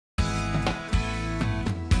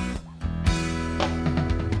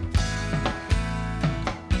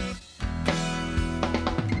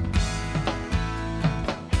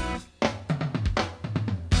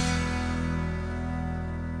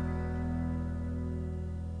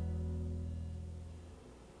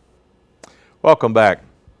Welcome back.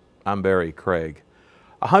 I'm Barry Craig.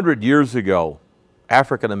 100 years ago,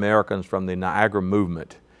 African Americans from the Niagara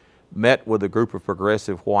movement met with a group of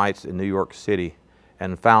progressive whites in New York City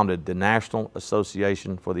and founded the National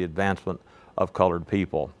Association for the Advancement of Colored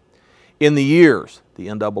People. In the years, the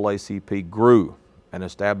NAACP grew and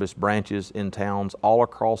established branches in towns all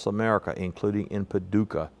across America, including in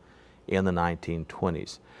Paducah in the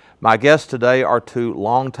 1920s. My guests today are two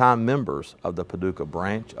longtime members of the Paducah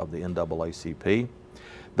branch of the NAACP.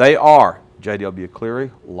 They are J.W.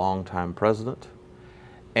 Cleary, longtime president,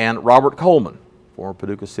 and Robert Coleman, former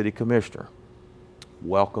Paducah City Commissioner.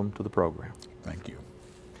 Welcome to the program. Thank you.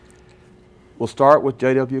 We'll start with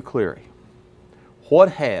J.W. Cleary.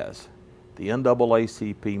 What has the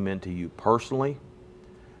NAACP meant to you personally,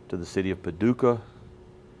 to the city of Paducah,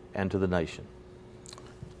 and to the nation?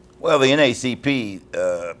 Well, the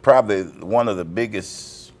NAACP, probably one of the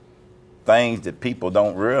biggest things that people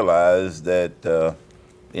don't realize, that the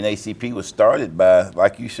NAACP was started by,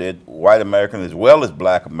 like you said, white American as well as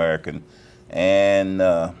black American. And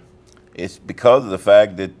it's because of the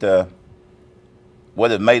fact that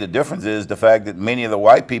what has made a difference is the fact that many of the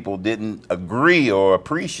white people didn't agree or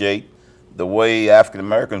appreciate the way African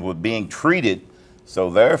Americans were being treated.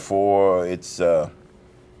 So therefore, it's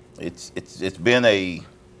been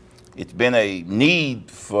a need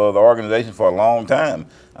for the organization for a long time.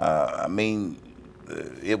 I mean,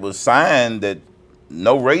 it was signed that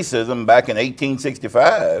no racism back in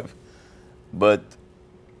 1865, but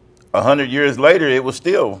 100 years later, it was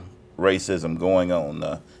still racism going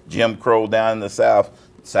on. Jim Crow down in the South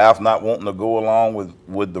not wanting to go along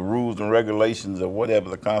with the rules and regulations of whatever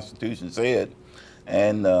the Constitution said.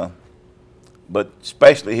 And but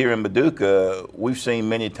especially here in Paducah, we've seen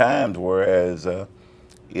many times whereas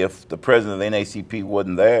if the president of the NAACP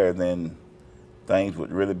wasn't there, then things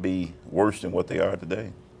would really be worse than what they are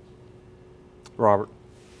today. Robert?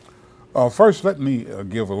 First, let me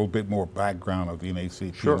give a little bit more background of the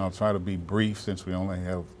NAACP. Sure. And I'll try to be brief since we only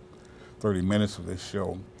have 30 minutes of this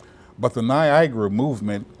show. But the Niagara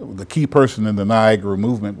movement, the key person in the Niagara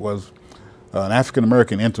movement was an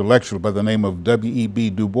African-American intellectual by the name of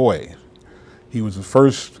W.E.B. Du Bois. He was the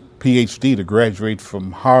first PhD to graduate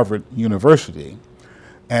from Harvard University.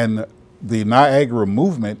 And the Niagara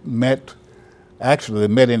movement met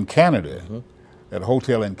in Canada, at a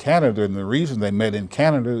hotel in Canada. And the reason they met in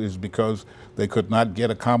Canada is because they could not get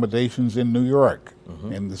accommodations in New York,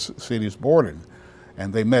 in the city's border.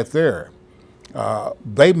 And they met there.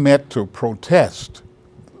 They met to protest.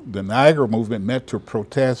 The Niagara movement met to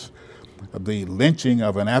protest the lynching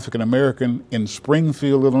of an African American in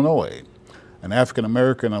Springfield, Illinois. An African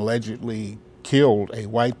American allegedly killed a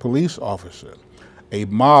white police officer. A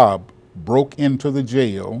mob broke into the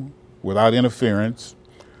jail without interference,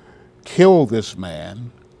 killed this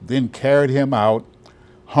man, then carried him out,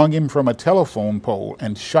 hung him from a telephone pole,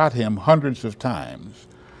 and shot him hundreds of times.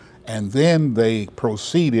 And then they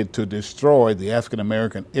proceeded to destroy the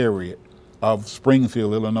African-American area of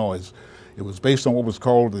Springfield, Illinois. It was based on what was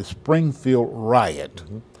called the Springfield Riot.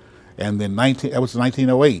 And then that was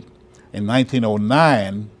 1908. In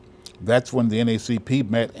 1909, that's when the NAACP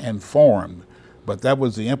met and formed. But that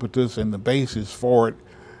was the impetus and the basis for it,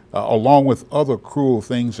 along with other cruel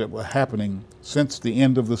things that were happening since the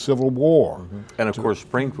end of the Civil War. And of course,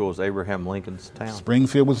 Springfield was Abraham Lincoln's town.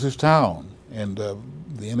 Springfield was his town. And the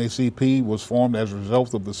NAACP was formed as a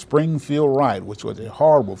result of the Springfield Riot, which was a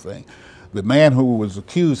horrible thing. The man who was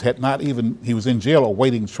accused he was in jail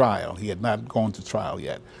awaiting trial. He had not gone to trial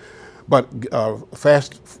yet. But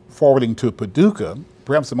fast forwarding to Paducah,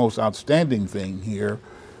 perhaps the most outstanding thing here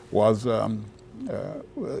was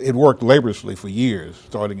it worked laboriously for years,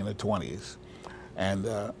 starting in the 20s. And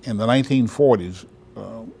in the 1940s,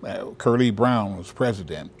 Curly Brown was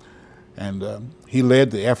president. And he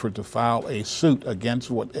led the effort to file a suit against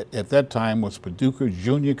what at that time was Paducah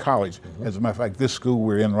Junior College. As a matter of fact, this school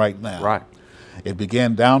we're in right now. Right. It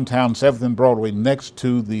began downtown 7th and Broadway next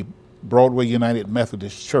to the Broadway United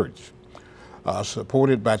Methodist Church,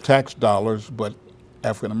 supported by tax dollars, but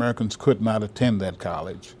African Americans could not attend that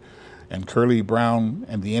college. And Curly Brown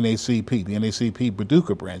and the NAACP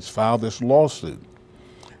Paducah branch filed this lawsuit.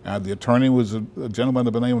 The attorney was a gentleman by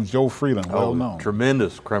the name of Joe Freeland, well known.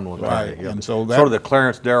 Tremendous criminal attorney. Right, and so that, sort of the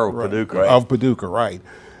Clarence Darrow of Paducah. Right. Of Paducah, right.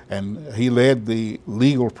 And he led the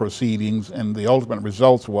legal proceedings, and the ultimate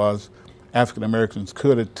results was African Americans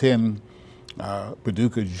could attend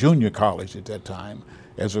Paducah Junior College at that time.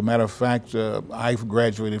 As a matter of fact, I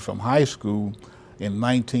graduated from high school in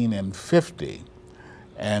 1950,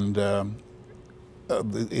 and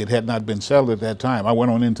it had not been settled at that time. I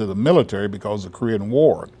went on into the military because of the Korean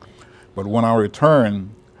War. But when I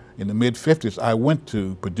returned, in the mid-50s, I went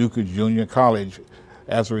to Paducah Junior College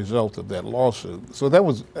as a result of that lawsuit. So that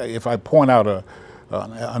was, if I point out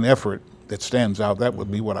an effort that stands out, that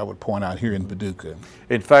would be what I would point out here in Paducah.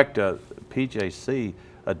 In fact, PJC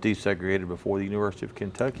desegregated before the University of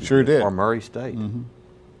Kentucky. Sure did. Or Murray State.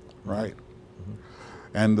 Right.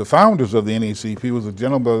 And the founders of the NAACP was a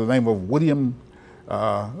gentleman by the name of William,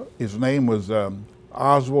 his name was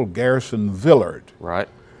Oswald Garrison Villard. Right.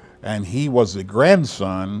 And he was the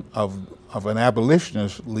grandson of an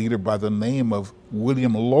abolitionist leader by the name of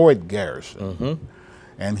William Lloyd Garrison.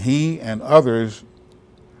 And he and others,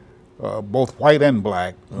 both white and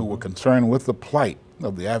black, who were concerned with the plight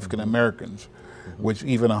of the African Americans, which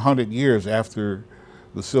even 100 years after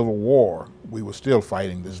the Civil War, we were still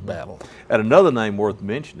fighting this battle. And another name worth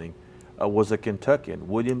mentioning was a Kentuckian,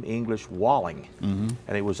 William English Walling. And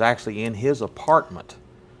it was actually in his apartment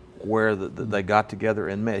where they got together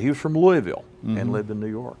and met. He was from Louisville and lived in New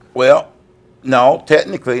York. Well, no,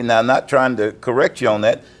 technically, now I'm not trying to correct you on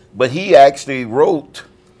that, but he actually wrote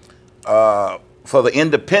for the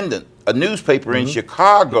Independent, a newspaper in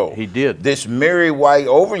Chicago. He did. This Mary White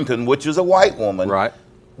Overington, which is a white woman, Right.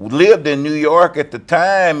 lived in New York at the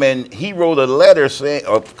time, and he wrote a letter saying,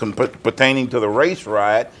 pertaining to the race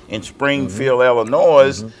riot in Springfield,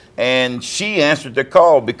 Illinois, and she answered the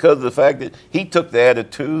call because of the fact that he took the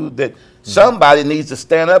attitude that somebody needs to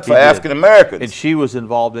stand up for African Americans. And she was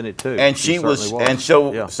involved in it too. And she was, and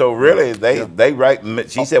Yeah. so really they write.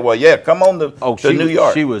 She said, "Well, yeah, come on to New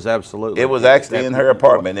York." She was absolutely. It was actually in her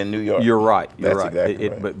apartment in New York. You're right. You're That's right. exactly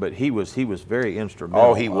right. But he was very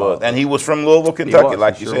instrumental. Oh, he was, and he was from Louisville, Kentucky,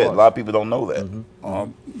 like you said. A lot of people don't know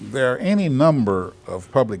that. There are any number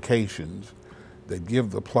of publications that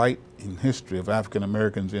give the plight and history of African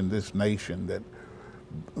Americans in this nation that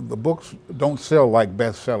the books don't sell like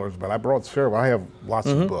bestsellers, but I brought several. I have lots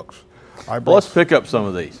of books. Well, let's pick up some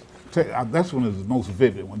of these. This one is the most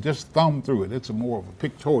vivid one. Just thumb through it. It's more of a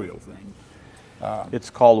pictorial thing. It's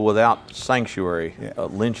called Without Sanctuary,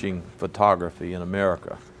 Lynching Photography in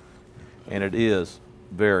America. And it is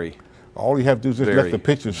very, all you have to do is just let the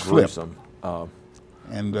pictures flip. Gruesome.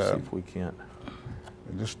 And See if we can't.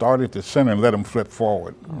 just start at the center and let them flip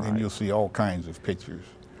forward. And you'll see all kinds of pictures.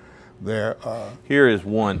 There. Here is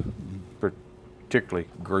one particularly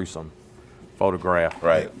gruesome photograph.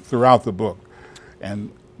 Right. Throughout the book.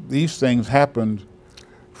 And these things happened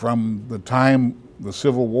from the time the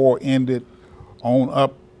Civil War ended on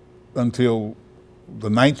up until the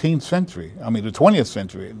 19th century. I mean, the 20th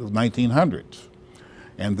century, the 1900s.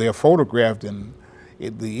 And they're photographed, and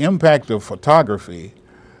the impact of photography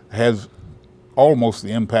has almost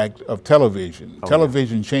the impact of television.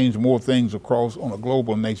 Television changed more things across on a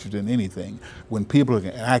global nature than anything when people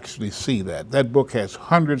can actually see that. That book has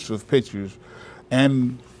hundreds of pictures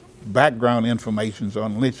and background information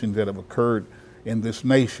on lynchings that have occurred in this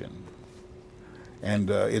nation. And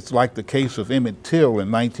it's like the case of Emmett Till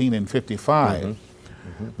in 1955.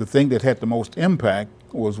 The thing that had the most impact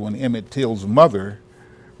was when Emmett Till's mother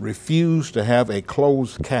refused to have a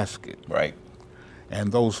closed casket. Right.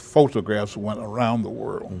 And those photographs went around the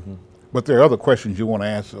world. But there are other questions you want to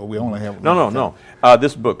ask, so we only have... No.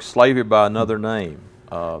 This book, Slavery by Another Name,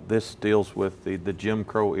 this deals with the Jim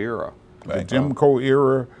Crow era. The Jim Crow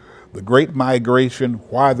era, the Great Migration,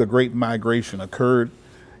 why the Great Migration occurred,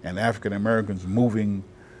 and African Americans moving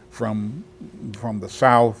from the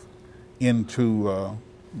South into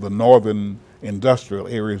the northern industrial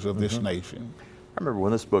areas of this nation. I remember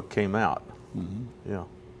when this book came out. Yeah,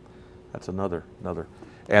 that's another.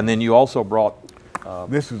 And then you also brought.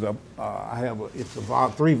 This is it's a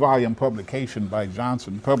 3-volume publication by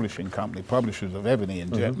Johnson Publishing Company, publishers of Ebony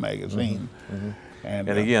and Jet magazine. And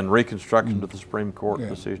again, Reconstruction to the Supreme Court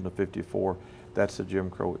decision of '54. That's the Jim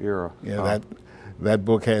Crow era. Yeah, that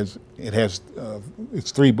book has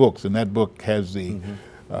it's 3 books, and that book has the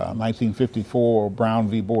 1954 Brown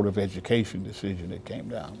v. Board of Education decision that came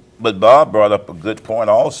down. But Bob brought up a good point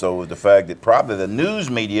also, with the fact that probably the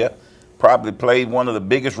news media probably played one of the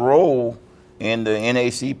biggest role in the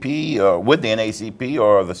NAACP, or with the NAACP,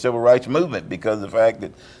 or the Civil Rights Movement, because of the fact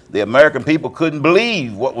that the American people couldn't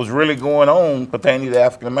believe what was really going on pertaining to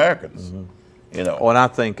African Americans. You know. Oh, and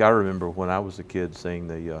I remember when I was a kid seeing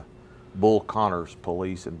the Bull Connors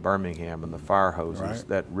police in Birmingham and the fire hoses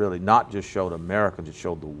that really not just showed Americans, it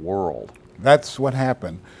showed the world. That's what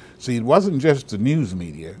happened. See, it wasn't just the news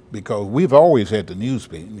media, because we've always had the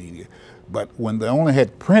news media, but when they only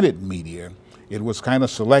had printed media, it was kind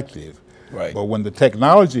of selective. Right. But when the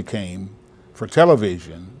technology came for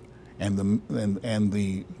television, and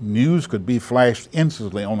the news could be flashed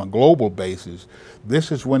instantly on a global basis,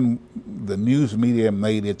 this is when the news media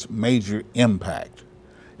made its major impact.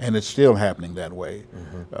 and it's still happening that way.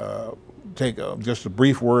 Take just a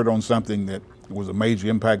brief word on something that was a major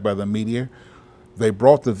impact by the media. They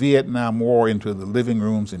brought the Vietnam War into the living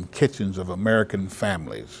rooms and kitchens of American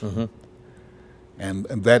families. And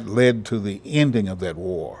that led to the ending of that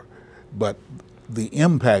war. But the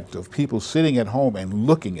impact of people sitting at home and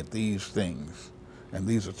looking at these things and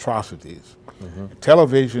these atrocities.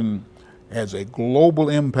 Television has a global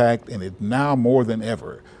impact, and it now more than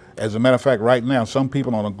ever. As a matter of fact, right now, some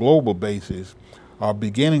people on a global basis are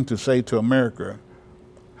beginning to say to America,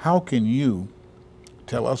 how can you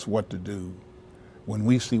tell us what to do when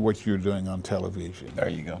we see what you're doing on television? There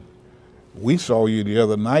you go. We saw you the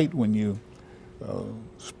other night when you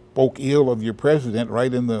spoke ill of your president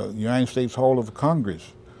right in the United States Hall of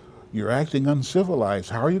Congress. You're acting uncivilized.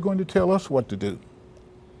 How are you going to tell us what to do?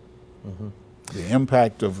 The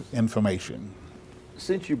impact of information.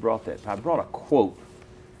 Since you brought that, I brought a quote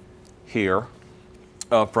here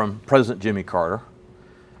from President Jimmy Carter,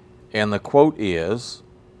 and the quote is,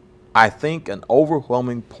 "I think an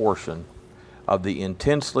overwhelming portion of the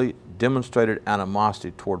intensely demonstrated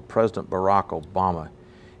animosity toward President Barack Obama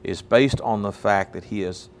is based on the fact that he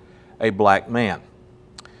is a black man."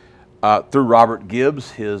 Through Robert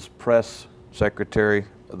Gibbs, his press secretary,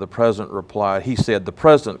 the president replied, he said, the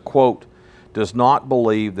president, quote, does not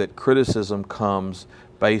believe that criticism comes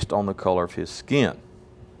based on the color of his skin.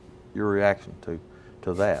 Your reaction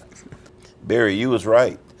to that? Barry, you was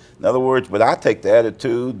right. In other words, but I take the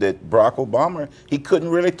attitude that Barack Obama, he couldn't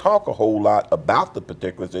really talk a whole lot about the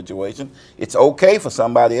particular situation. It's okay for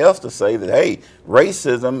somebody else to say that, hey,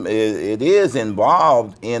 racism, it is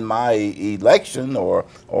involved in my election or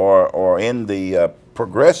in the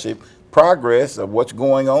progress of what's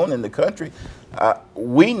going on in the country.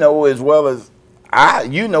 We know as well as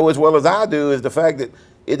you know as well as I do is the fact that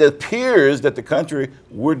it appears that the country,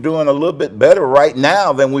 we're doing a little bit better right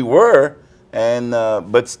now than we were. And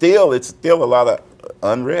but still, it's still a lot of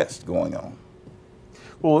unrest going on.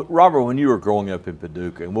 Well, Robert, when you were growing up in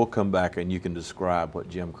Paducah, and we'll come back and you can describe what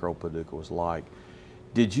Jim Crow Paducah was like,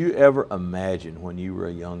 did you ever imagine when you were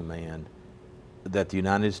a young man that the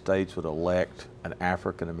United States would elect an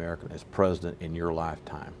African American as president in your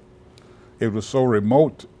lifetime? It was so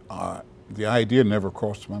remote, the idea never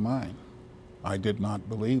crossed my mind. I did not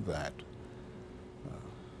believe that.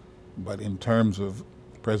 But in terms of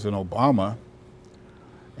President Obama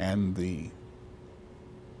and the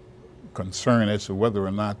concern as to whether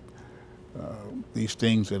or not these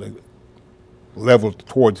things that are leveled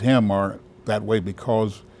towards him are that way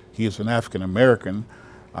because he is an African American,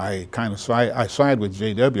 I kind of side with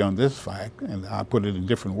JW on this fact, and I put it in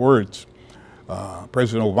different words.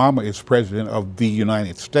 President Obama is president of the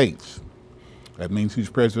United States. That means he's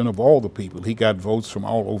president of all the people. He got votes from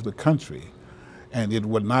all over the country. And it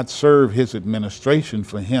would not serve his administration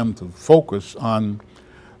for him to focus on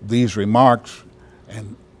these remarks.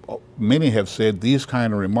 And many have said these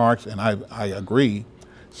kind of remarks, and I agree,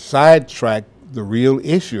 sidetrack the real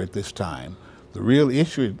issue at this time. The real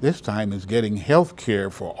issue at this time is getting health care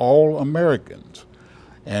for all Americans.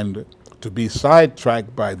 And to be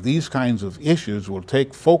sidetracked by these kinds of issues will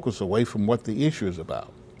take focus away from what the issue is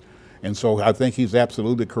about. And so I think he's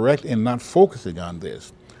absolutely correct in not focusing on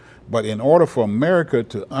this. But in order for America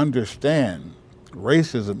to understand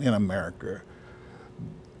racism in America,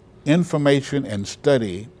 information and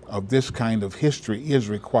study of this kind of history is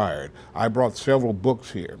required. I brought several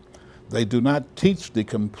books here. They do not teach the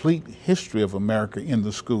complete history of America in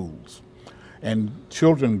the schools. And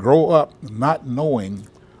children grow up not knowing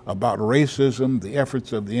about racism, the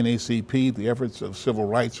efforts of the NAACP, the efforts of civil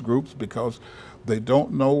rights groups, because they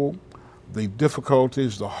don't know the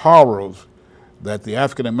difficulties, the horrors that the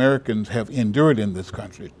African Americans have endured in this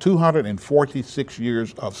country. 246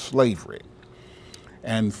 years of slavery.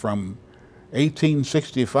 And from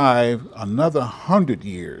 1865, another 100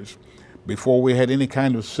 years before we had any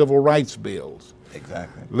kind of civil rights bills.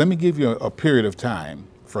 Exactly. Let me give you a period of time.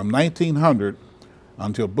 From 1900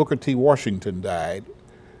 until Booker T. Washington died,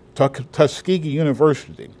 Tuskegee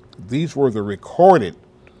University, these were the recorded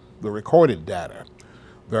data.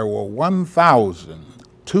 There were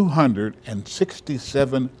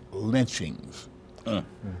 1,267 lynchings.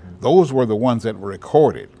 Those were the ones that were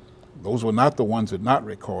recorded. Those were not the ones that not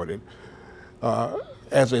recorded.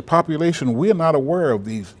 As a population, we are not aware of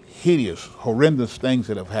these hideous, horrendous things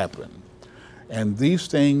that have happened. And these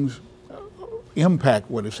things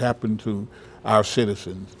impact what has happened to our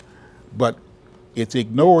citizens. But it's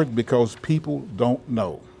ignored because people don't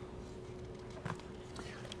know.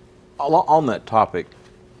 On that topic,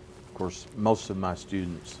 of course, most of my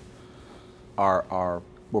students were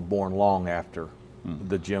born long after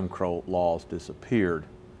the Jim Crow laws disappeared.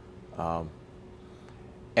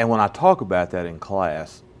 And when I talk about that in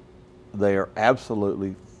class, they are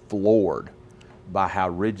absolutely floored by how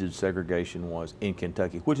rigid segregation was in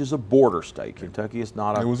Kentucky, which is a border state. Kentucky is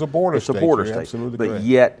not a. It was a border it's state. a border You're state. absolutely but correct.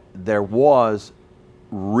 yet there was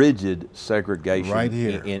rigid segregation Right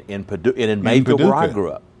here in Paducah and in Mayfield, where I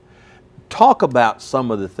grew up. Talk about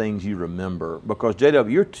some of the things you remember, because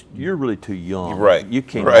JW, you're really too young. Right. You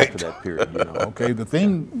came Right. after that period. You know. Okay, the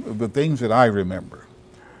things that I remember.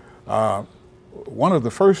 One of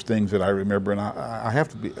the first things that I remember, and I have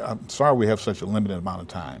to be, I'm sorry we have such a limited amount of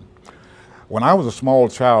time. When I was a small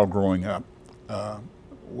child growing up,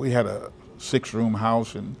 we had a 6-room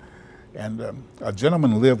house, and a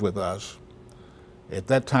gentleman lived with us. At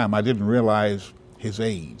that time, I didn't realize his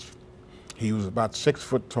age. He was about 6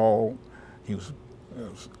 foot tall.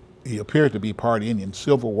 He appeared to be part Indian,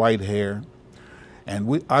 silver white hair.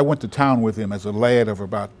 And I went to town with him as a lad of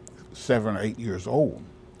about 7 or 8 years old.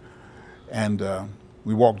 And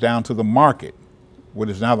we walked down to the market. What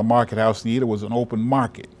is now the Market House Theater was an open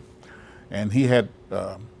market. And he had,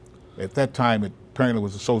 at that time, it apparently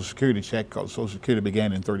was a Social Security check, because Social Security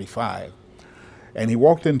began in '35. And he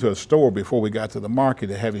walked into a store before we got to the market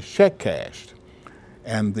to have his check cashed.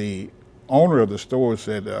 And the owner of the store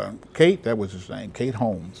said, Kate, that was his name, Kate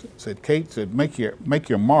Holmes, said, Kate, said, make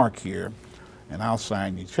your mark here, and I'll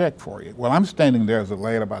sign your check for you. Well, I'm standing there as a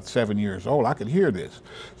lad about 7 years old. I could hear this.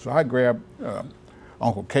 So I grabbed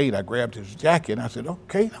Uncle Kate, I grabbed his jacket, and I said, oh,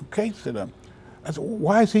 Kate, I said,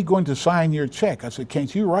 why is he going to sign your check? I said,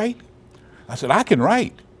 can't you write? I said, I can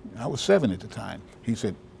write. I was 7 at the time. He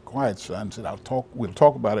said, quiet, son. Said, we'll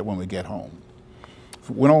talk about it when we get home.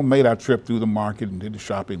 So went on, made our trip through the market and did the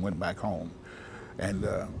shopping, went back home. And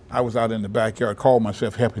I was out in the backyard, called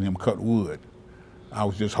myself helping him cut wood. I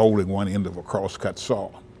was just holding one end of a cross-cut saw.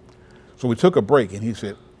 So we took a break, and he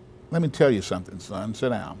said, let me tell you something, son. Sit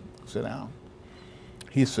down, sit down.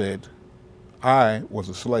 He said, I was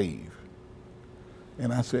a slave.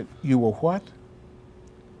 And I said, you were what?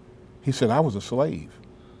 He said, I was a slave.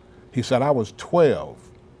 He said, I was 12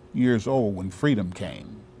 years old when freedom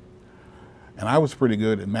came. And I was pretty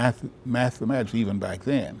good at mathematics even back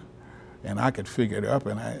then. And I could figure it up,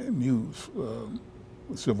 and I knew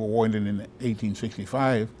the Civil War ended in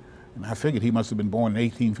 1865, and I figured he must have been born in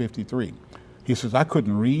 1853. He says, I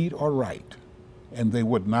couldn't read or write, and they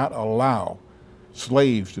would not allow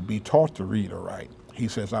slaves to be taught to read or write. He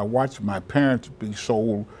says, I watched my parents be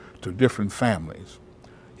sold to different families.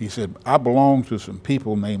 He said, I belong to some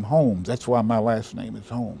people named Holmes. That's why my last name is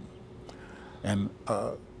Holmes. And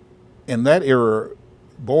in that era,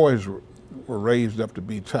 boys were raised up to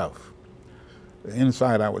be tough.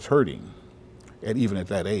 Inside, I was hurting, even at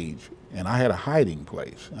that age. And I had a hiding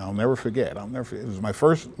place. And I'll never forget. It was my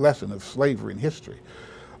first lesson of slavery in history.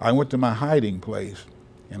 I went to my hiding place,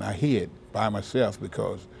 and I hid by myself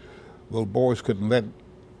because little boys couldn't let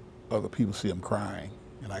other people see them crying.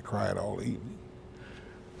 And I cried all evening.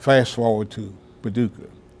 Fast forward to Paducah,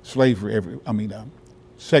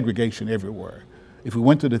 segregation everywhere. If we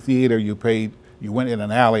went to the theater, you went in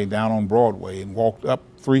an alley down on Broadway and walked up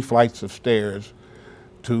 3 flights of stairs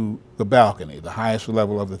to the balcony, the highest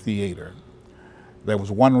level of the theater. There was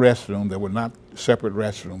one restroom. There were not separate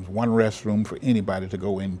restrooms, one restroom for anybody to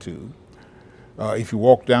go into. If you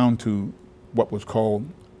walked down to what was called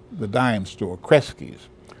the dime store, Kresge's,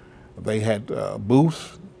 they had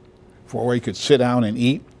booths for where you could sit down and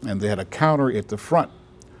eat, and they had a counter at the front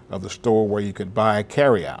of the store where you could buy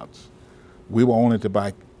carryouts. We were only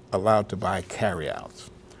allowed to buy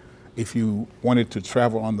carryouts. If you wanted to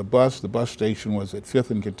travel on the bus station was at 5th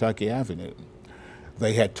and Kentucky Avenue.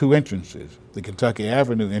 They had 2 entrances. The Kentucky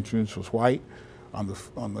Avenue entrance was white. On the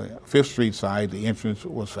 5th Street side, the entrance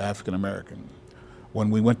was for African American. When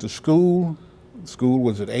we went to school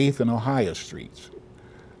was at 8th and Ohio Streets.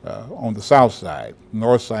 On the south side.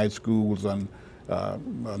 North side school was on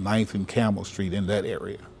 9th and Camel Street, in that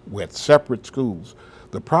area. We had separate schools.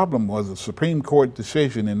 The problem was a Supreme Court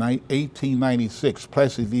decision in 1896,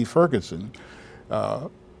 Plessy v. Ferguson,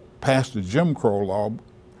 passed the Jim Crow law.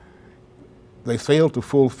 They failed to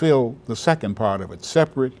fulfill the second part of it,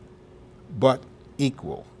 separate but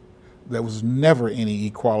equal. There was never any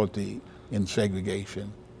equality in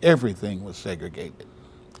segregation. Everything was segregated,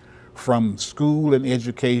 from school and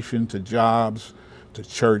education to jobs to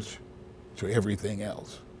church to everything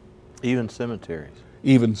else. Even cemeteries.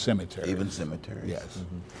 Even cemeteries. Even cemeteries. Yes.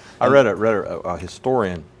 Mm-hmm. I read a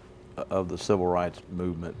historian of the civil rights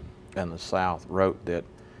movement in the South wrote that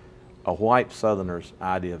a white Southerner's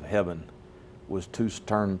idea of heaven was 2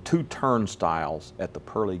 turnstiles at the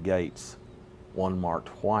pearly gates, one marked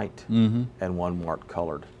white and one marked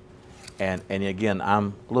colored. and again,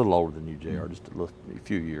 I'm a little older than you, JR, just a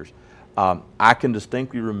few years. I can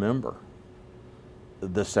distinctly remember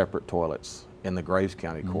the separate toilets in the Graves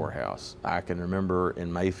County Courthouse. I can remember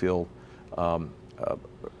in Mayfield a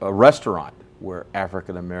restaurant where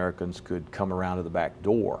African Americans could come around to the back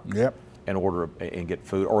door and order and get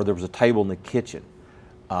food, or there was a table in the kitchen.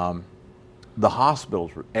 The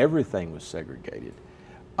hospitals, everything was segregated.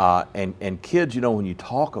 And kids, you know, when you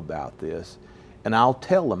talk about this, and I'll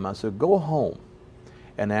tell them, I said, go home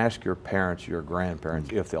and ask your parents, your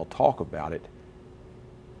grandparents, if they'll talk about it,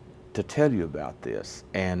 to tell you about this.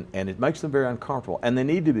 And it makes them very uncomfortable, and they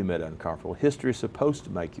need to be made uncomfortable. History is supposed to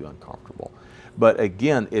make you uncomfortable. But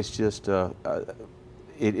again, it's just, and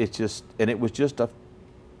it was just a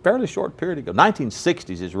fairly short period ago.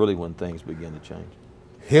 1960s is really when things begin to change.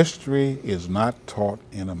 History is not taught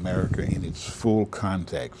in America in its full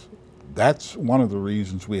context. That's one of the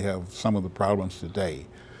reasons we have some of the problems today.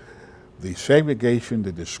 The segregation,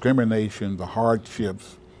 the discrimination, the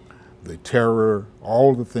hardships, the terror,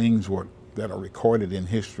 all the things that are recorded in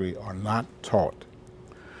history are not taught.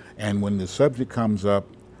 And when the subject comes up,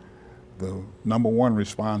 the number one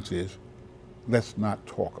response is, let's not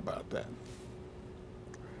talk about that.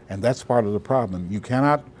 And that's part of the problem. You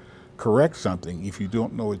cannot correct something if you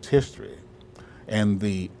don't know its history. And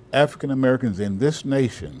the African Americans in this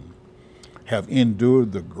nation have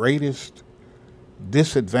endured the greatest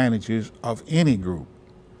disadvantages of any group.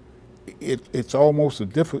 It's almost you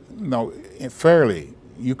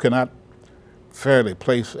cannot fairly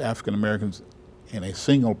place African Americans in a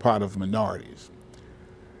single pot of minorities.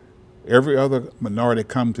 Every other minority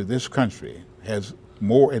come to this country has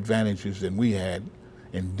more advantages than we had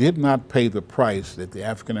and did not pay the price that the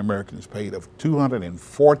African Americans paid of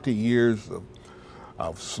 240 years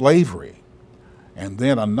of slavery, and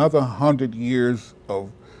then another 100 years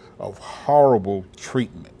of horrible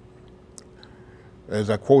treatment. As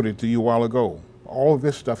I quoted to you a while ago, all of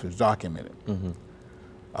this stuff is documented.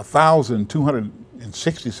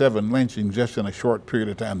 1,267 lynchings just in a short period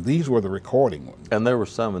of time. These were the recording ones. And there were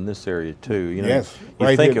some in this area too. You know, yes,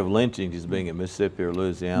 you think of lynchings as being in Mississippi or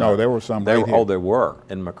Louisiana. No, there were some. There were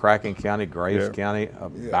in McCracken County, Graves County,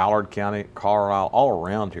 Ballard County, Carlisle, all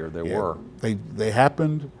around here. There were. They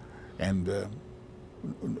happened, and a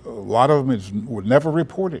lot of them were never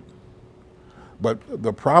reported. But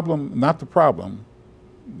the problem, not the problem,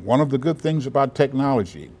 one of the good things about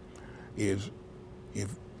technology is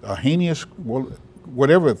if a heinous,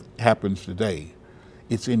 whatever happens today,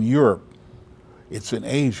 it's in Europe, it's in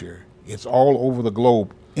Asia, it's all over the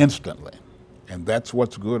globe instantly. And that's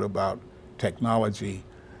what's good about technology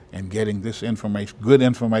and getting this information, good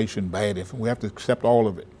information, bad information. We have to accept all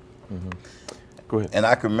of it. Go ahead. And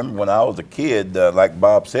I can remember when I was a kid, like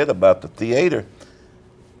Bob said about the theater,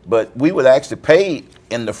 but we would actually pay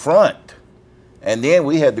in the front. And then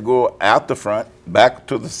we had to go out the front, back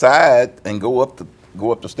to the side, and go up the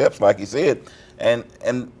steps, like he said. And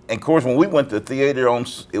of course, when we went to the theater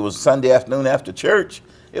it was Sunday afternoon after church,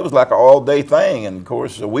 it was like an all-day thing. And of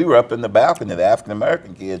course, we were up in the balcony, the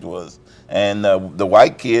African-American kids was, and the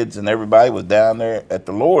white kids and everybody was down there at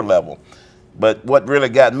the lower level. But what really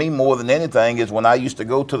got me more than anything is when I used to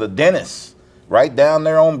go to the dentist, right down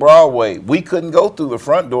there on Broadway. We couldn't go through the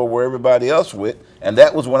front door where everybody else went, and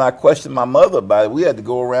that was when I questioned my mother about it. We had to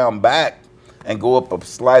go around back and go up a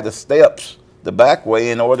flight of steps the back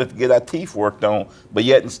way in order to get our teeth worked on. But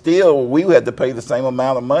yet and still, we had to pay the same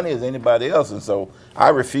amount of money as anybody else. And so I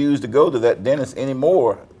refused to go to that dentist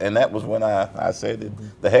anymore. And that was when I said,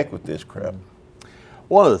 the heck with this crap.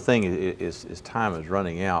 One of the things is time is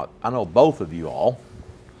running out. I know both of you all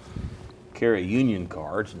carry union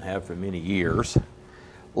cards and have for many years.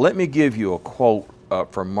 Let me give you a quote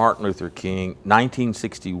from Martin Luther King,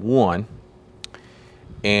 1961.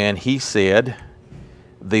 And he said,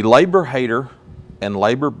 "The labor hater and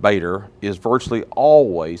labor baiter is virtually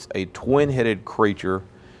always a twin-headed creature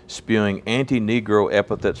spewing anti-Negro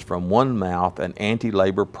epithets from one mouth and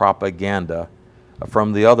anti-labor propaganda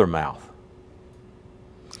from the other mouth."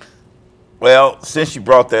 Well, since you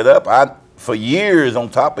brought that up, for years, on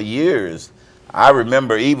top of years, I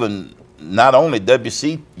remember even not only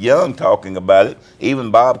W.C. Young talking about it, even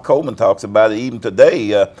Bob Coleman talks about it even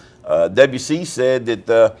today. W.C. said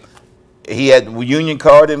that he had a union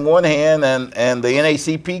card in one hand and the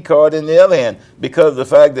NAACP card in the other hand, because of the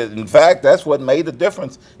fact that, in fact, that's what made the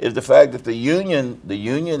difference, is the fact that the union and the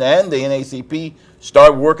NAACP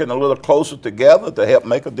started working a little closer together to help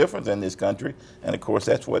make a difference in this country. And of course,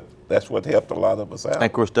 that's what helped a lot of us out. And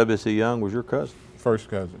of course, W.C. Young was your cousin. First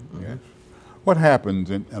cousin, yes. What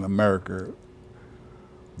happens in America,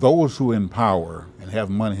 those who in power and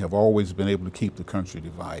have money have always been able to keep the country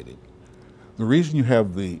divided. The reason you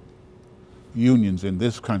have the unions in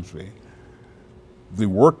this country, the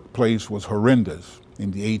workplace was horrendous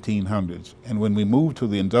in the 1800s, and when we moved to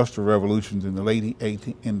the Industrial Revolutions in the late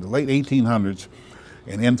 1800s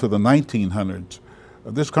and into the 1900s,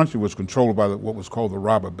 this country was controlled by what was called the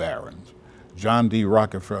robber barons. John D.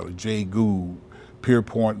 Rockefeller, Jay Gould,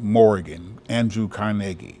 Pierpont Morgan, Andrew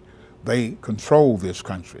Carnegie. They controlled this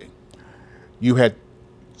country. You had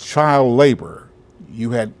child labor.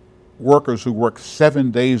 You had workers who worked 7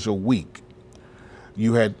 days a week.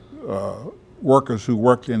 You had workers who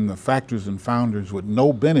worked in the factories and foundries with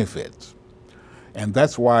no benefits. And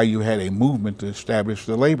that's why you had a movement to establish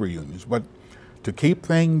the labor unions. But to keep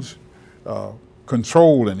things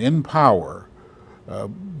controlled and in power,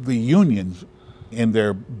 the unions in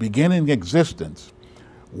their beginning existence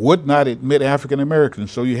would not admit African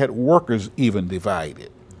Americans, so you had workers even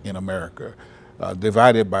divided in America,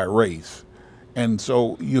 divided by race. And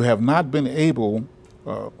so you have not been able,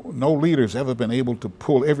 no leaders ever been able to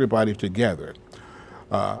pull everybody together.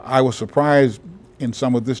 I was surprised in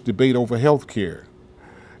some of this debate over health care,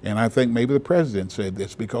 and I think maybe the president said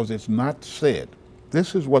this because it's not said.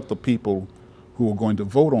 This is what the people who are going to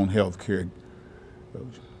vote on health care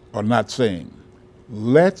are not saying.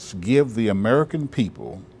 Let's give the American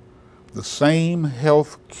people the same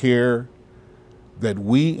health care that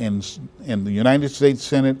we in the United States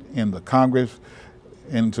Senate, in the Congress,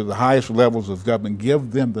 and to the highest levels of government,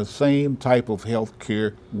 give them the same type of health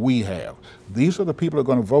care we have. These are the people who are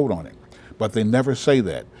going to vote on it, but they never say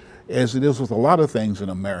that. As it is with a lot of things in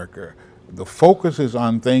America, the focus is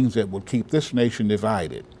on things that will keep this nation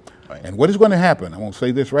divided. Right. And what is going to happen, I want to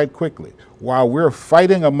say this right quickly, while we're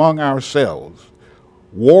fighting among ourselves,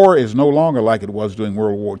 war is no longer like it was during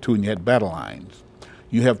World War II and you had battle lines.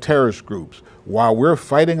 You have terrorist groups. While we're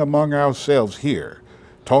fighting among ourselves here,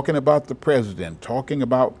 talking about the president, talking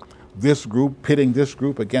about this group, pitting this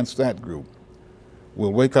group against that group,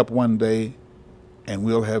 we'll wake up one day and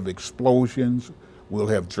we'll have explosions, we'll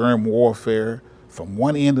have germ warfare from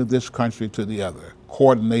one end of this country to the other,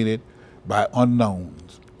 coordinated by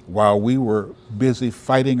unknowns, while we were busy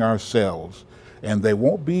fighting ourselves. And they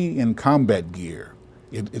won't be in combat gear.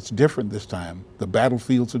 It's different this time. The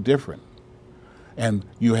battlefields are different. And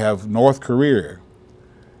you have North Korea,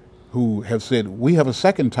 who have said, we have a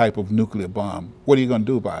second type of nuclear bomb. What are you going to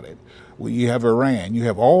do about it? Well, you have Iran. You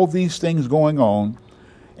have all these things going on,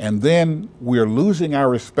 and then we're losing our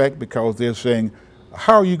respect because they're saying,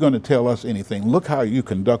 how are you going to tell us anything? Look how you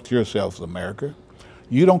conduct yourselves, America.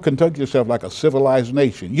 You don't conduct yourself like a civilized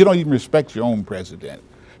nation. You don't even respect your own president.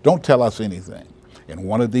 Don't tell us anything. And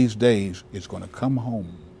one of these days, it's going to come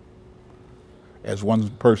home. As one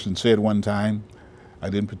person said one time, I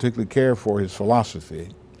didn't particularly care for his philosophy,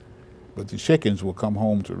 but the chickens will come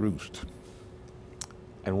home to roost.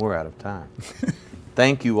 And we're out of time.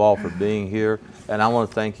 Thank you all for being here. And I want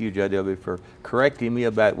to thank you, J.W., for correcting me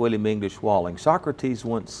about William English Walling. Socrates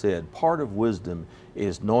once said, part of wisdom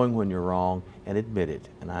is knowing when you're wrong and admit it.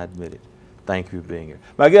 And I admit it. Thank you for being here.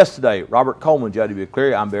 My guest today, Robert Coleman, J.W.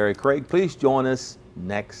 Cleary. I'm Barry Craig. Please join us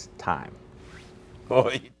next time.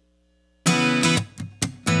 Boy.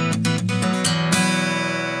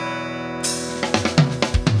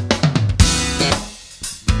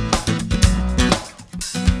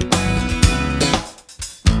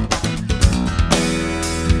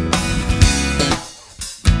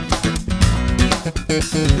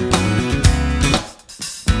 Thank you.